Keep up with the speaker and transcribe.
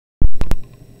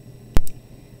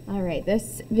Alright,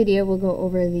 this video will go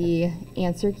over the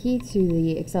answer key to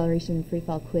the Acceleration and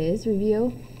Freefall quiz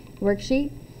review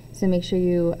worksheet. So make sure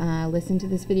you listen to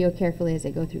this video carefully as I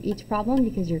go through each problem,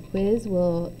 because your quiz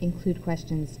will include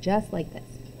questions just like this.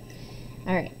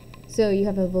 Alright, so you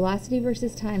have a velocity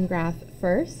versus time graph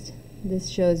first. This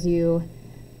shows you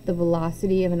the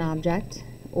velocity of an object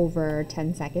over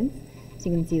 10 seconds. So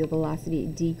you can see the velocity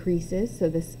decreases, so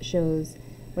this shows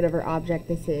whatever object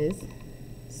this is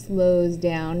slows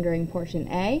down during portion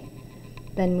A,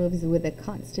 then moves with a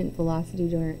constant velocity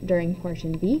during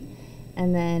portion B,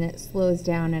 and then it slows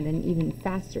down at an even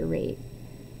faster rate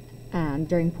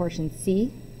during portion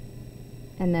C,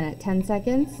 and then at 10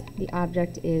 seconds the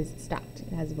object is stopped.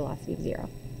 It has a velocity of 0.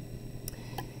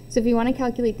 So if you want to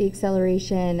calculate the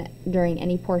acceleration during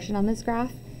any portion on this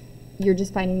graph, you're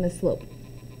just finding the slope.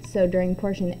 So during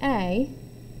portion A,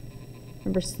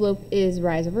 remember, slope is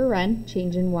rise over run,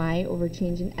 change in y over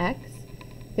change in x.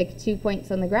 Pick 2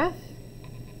 points on the graph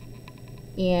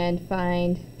and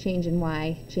find change in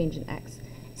y, change in x.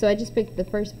 So I just picked the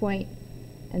first point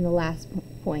and the last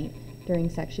point during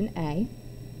section A.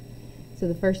 So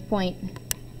the first point,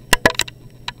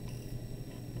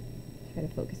 try to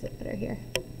focus it better here.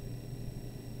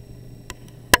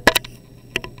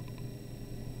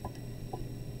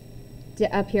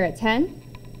 Up here at 10,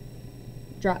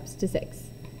 drops to 6.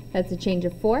 That's a change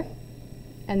of 4,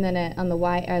 and then on the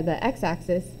y or the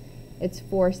x-axis, it's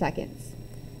 4 seconds.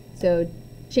 So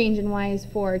change in y is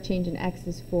 4, change in x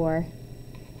is 4,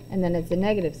 and then it's a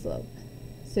negative slope.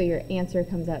 So your answer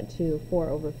comes out to 4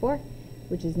 over 4,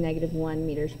 which is -1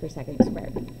 meters per second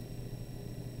squared.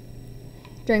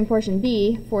 During portion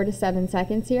B, 4 to 7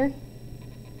 seconds here,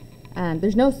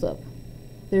 there's no slope.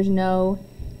 There's no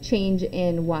change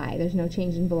in y. There's no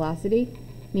change in velocity,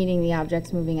 meaning the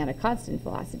object's moving at a constant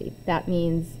velocity. That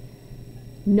means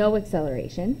no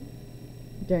acceleration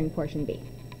during portion B.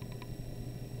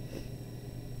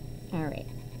 Alright.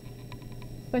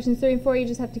 Questions 3 and 4, you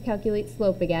just have to calculate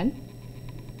slope again.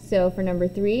 So for number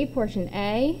 3, portion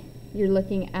A, you're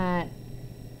looking at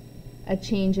a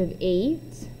change of 8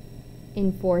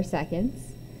 in 4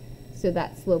 seconds. So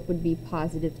that slope would be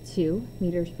 +2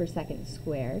 meters per second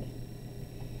squared.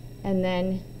 And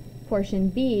then portion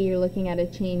B, you're looking at a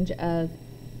change of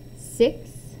 6.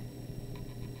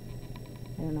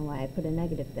 I don't know why I put a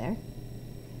negative there.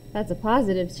 That's a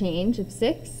positive change of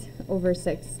 6 over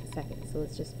 6 seconds. So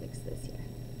let's just fix this here.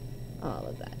 All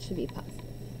of that should be positive.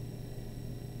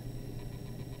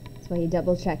 That's why you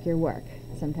double check your work.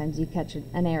 Sometimes you catch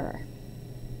an error.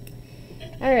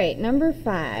 All right, number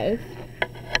 5.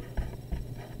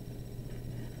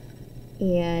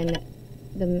 And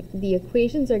the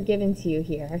equations are given to you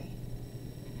here.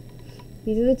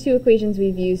 These are the 2 equations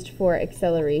we've used for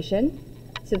acceleration.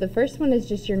 So the first one is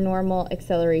just your normal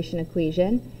acceleration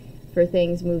equation for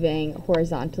things moving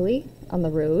horizontally on the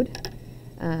road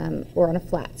or on a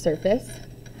flat surface.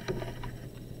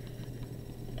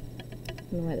 I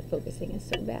don't know why the focusing is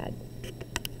so bad.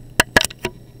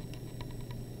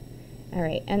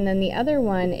 Alright, and then the other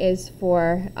one is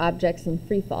for objects in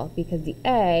freefall, because the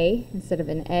A, instead of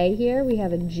an A here, we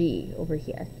have a G over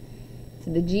here.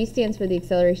 So the G stands for the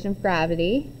acceleration of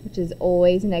gravity, which is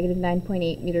always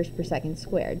 -9.8 meters per second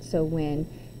squared. So when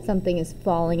something is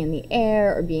falling in the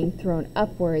air or being thrown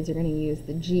upwards, you're going to use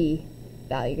the G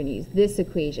value. You're going to use this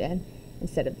equation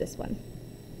instead of this one.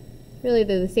 Really,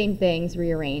 they're the same things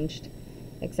rearranged,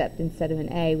 except instead of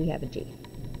an A, we have a G.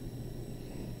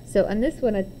 So on this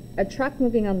one, a truck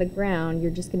moving on the ground,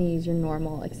 you're just going to use your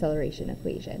normal acceleration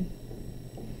equation.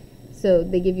 So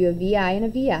they give you a VI and a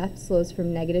VF, slows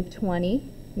from -20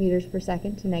 meters per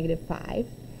second to -5.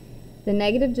 The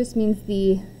negative just means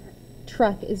the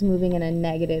truck is moving in a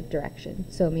negative direction,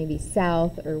 so maybe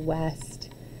south or west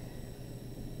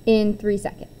in 3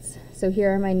 seconds. So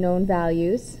here are my known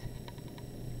values.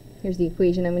 Here's the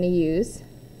equation I'm going to use.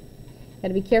 Got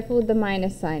to be careful with the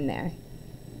minus sign there,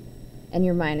 and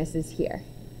your minus is here.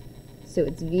 So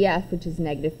it's VF, which is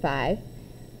 -5,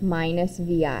 minus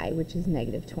VI, which is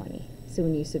 -20. So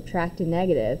when you subtract a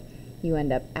negative, you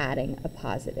end up adding a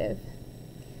positive.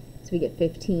 So we get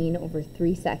 15 over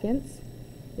 3 seconds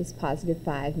is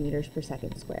 +5 meters per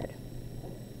second squared.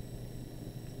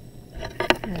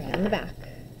 All right, on the back.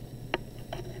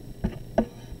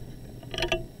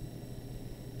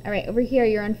 All right, over here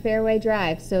you're on fairway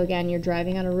drive. So again, you're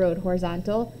driving on a road,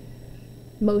 horizontal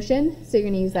motion. So you're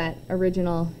going to use that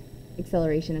original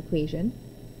acceleration equation.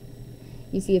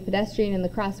 You see a pedestrian in the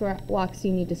crosswalk, so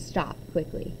you need to stop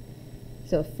quickly.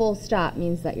 So a full stop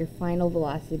means that your final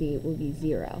velocity will be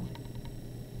 0.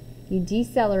 You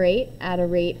decelerate at a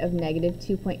rate of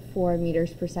 -2.4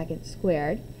 meters per second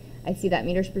squared. I see that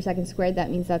meters per second squared, that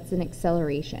means that's an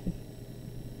acceleration.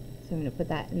 So I'm going to put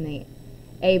that in the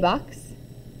A box.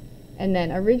 And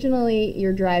then originally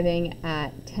you're driving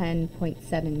at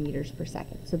 10.7 meters per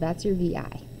second. So that's your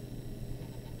VI.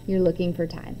 You're looking for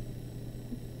time.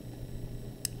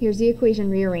 Here's the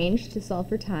equation rearranged to solve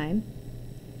for time.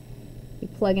 We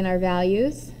plug in our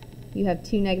values. You have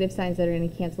two negative signs that are going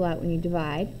to cancel out when you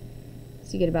divide.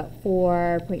 So you get about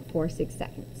 4.46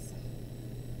 seconds.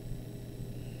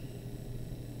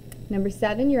 Number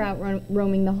 7, you're out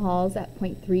roaming the halls at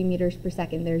 0.3 meters per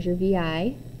second. There's your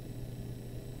VI.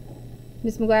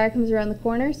 Miss McGuire comes around the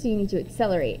corner, so you need to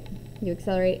accelerate. You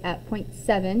accelerate at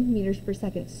 0.7 meters per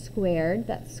second squared.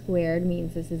 That squared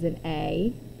means this is an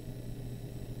A.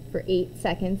 For 8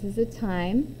 seconds is a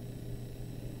time.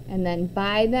 And then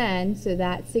by then, so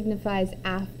that signifies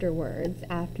afterwards,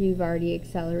 after you've already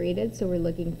accelerated, so we're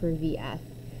looking for VF.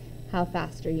 How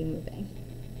fast are you moving?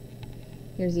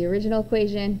 Here's the original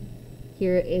equation.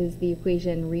 Here is the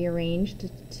equation rearranged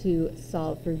to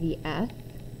solve for VF.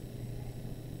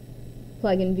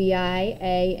 Plug in VI,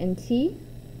 A, and T,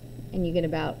 and you get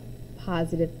about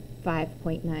positive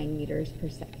 5.9 meters per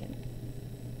second.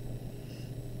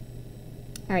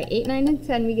 All right, 8, 9, and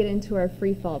 10, we get into our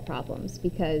free fall problems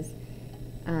because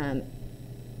 8,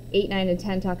 9, and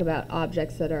 10 talk about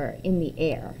objects that are in the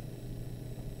air.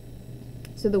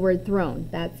 So the word thrown,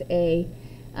 that's a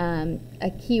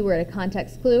keyword, a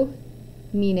context clue,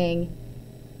 meaning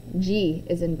G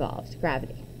is involved,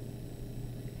 gravity.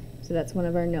 So that's one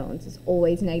of our knowns. It's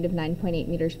always negative 9.8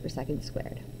 meters per second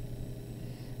squared.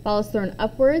 Ball is thrown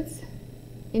upwards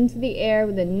into the air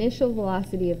with an initial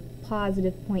velocity of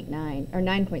positive 0.9 or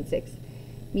 9.6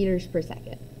 meters per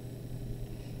second.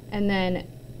 And then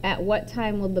at what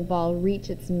time will the ball reach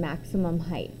its maximum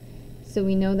height? So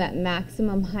we know that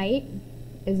maximum height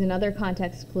is another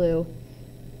context clue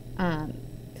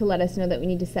to let us know that we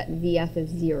need to set VF as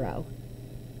 0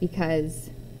 because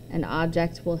an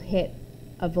object will hit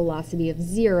a velocity of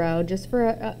 0 just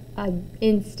for an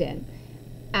instant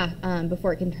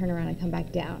before it can turn around and come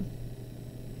back down.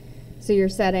 So you're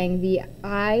setting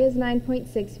VI is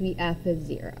 9.6, VF is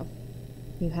 0.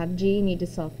 You have G, you need to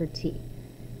solve for T.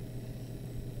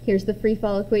 Here's the free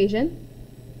fall equation.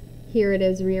 Here it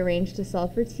is rearranged to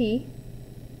solve for T.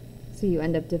 So you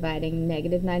end up dividing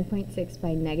negative 9.6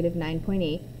 by negative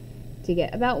 9.8 to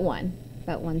get about 1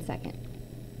 second.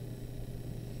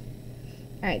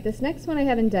 All right, this next one I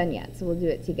haven't done yet, so we'll do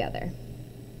it together.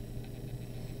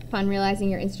 Upon realizing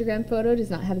your Instagram photo does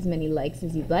not have as many likes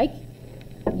as you'd like,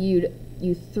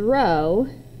 you throw,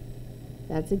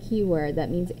 that's a keyword,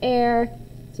 that means air,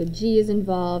 so G is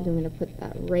involved. I'm going to put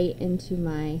that right into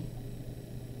my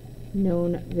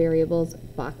known variables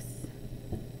box.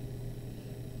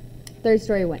 Third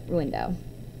story window.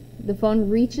 The phone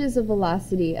reaches a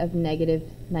velocity of negative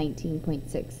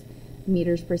 19.6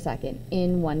 meters per second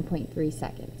in 1.3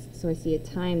 seconds. So I see a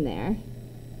time there.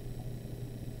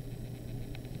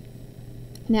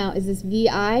 Now, is this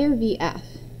VI or VF?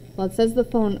 Well, it says the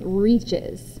phone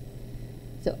reaches.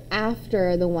 So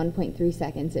after the 1.3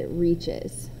 seconds, it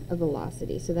reaches a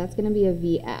velocity. So that's going to be a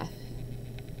VF.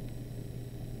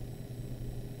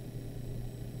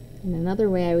 And another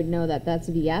way I would know that that's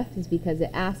VF is because it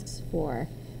asks for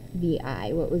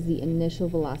VI. What was the initial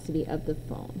velocity of the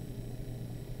phone?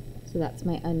 So that's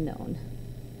my unknown.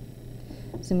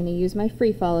 So I'm going to use my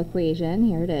free fall equation.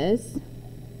 Here it is.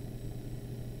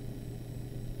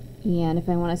 And if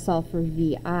I want to solve for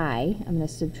VI, I'm going to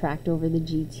subtract over the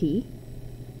GT.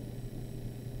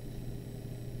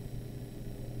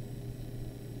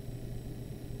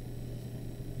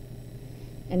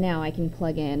 And now I can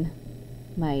plug in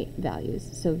my values.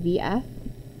 So VI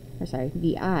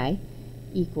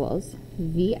equals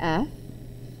VF,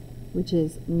 which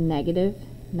is negative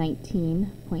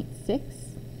 19.6,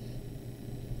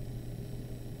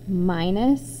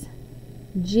 minus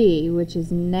G, which is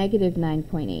negative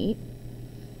 9.8,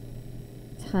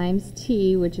 times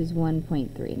T, which is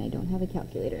 1.3. And I don't have a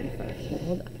calculator in front of me.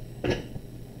 Hold on.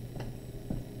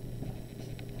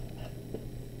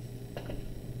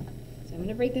 So I'm going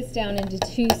to break this down into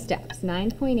 2 steps.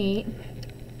 9.8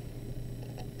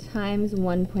 times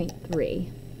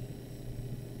 1.3.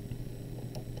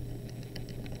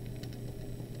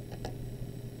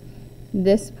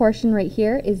 This portion right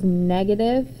here is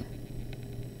negative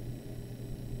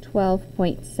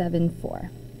 12.74.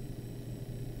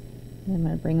 And I'm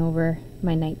going to bring over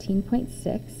my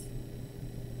 19.6.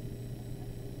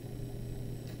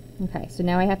 Okay, so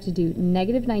now I have to do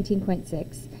negative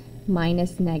 19.6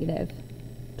 minus negative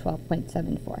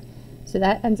 12.74. So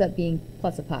that ends up being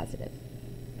plus a positive.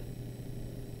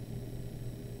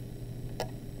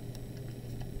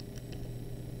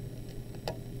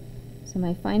 So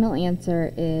my final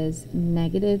answer is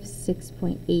negative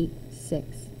 6.86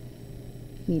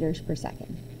 meters per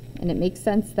second. And it makes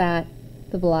sense that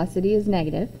the velocity is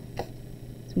negative. So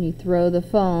when you throw the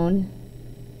phone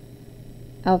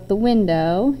out the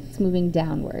window, it's moving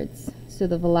downwards. So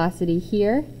the velocity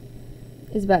here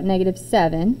is about negative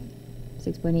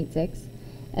 6.86.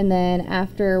 And then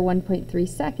after 1.3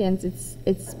 seconds, it's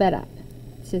sped up.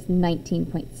 It's just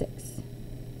 19.6.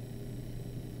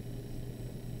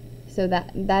 So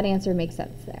that answer makes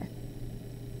sense there.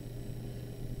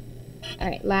 All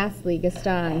right, lastly,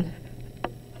 Gaston.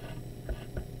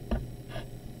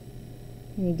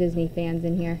 Any Disney fans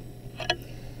in here?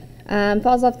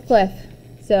 Falls off the cliff.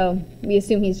 So we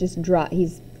assume he's just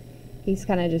he's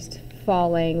kind of just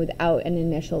falling without an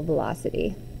initial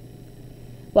velocity.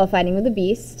 While fighting with a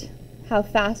beast, how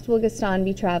fast will Gaston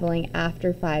be traveling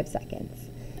after 5 seconds?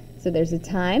 So there's a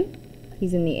time.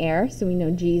 He's in the air, so we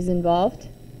know G is involved.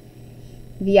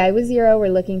 VI was 0, we're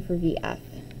looking for VF.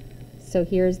 So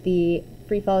here's the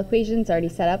free fall equation. It's already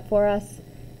set up for us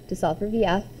to solve for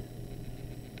VF.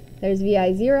 There's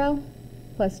VI 0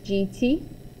 plus GT.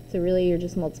 So really you're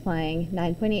just multiplying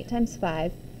 9.8 times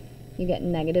 5. You get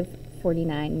negative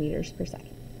 49 meters per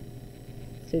second.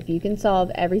 So if you can solve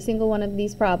every single one of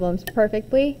these problems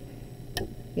perfectly,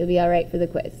 you'll be all right for the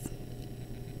quiz.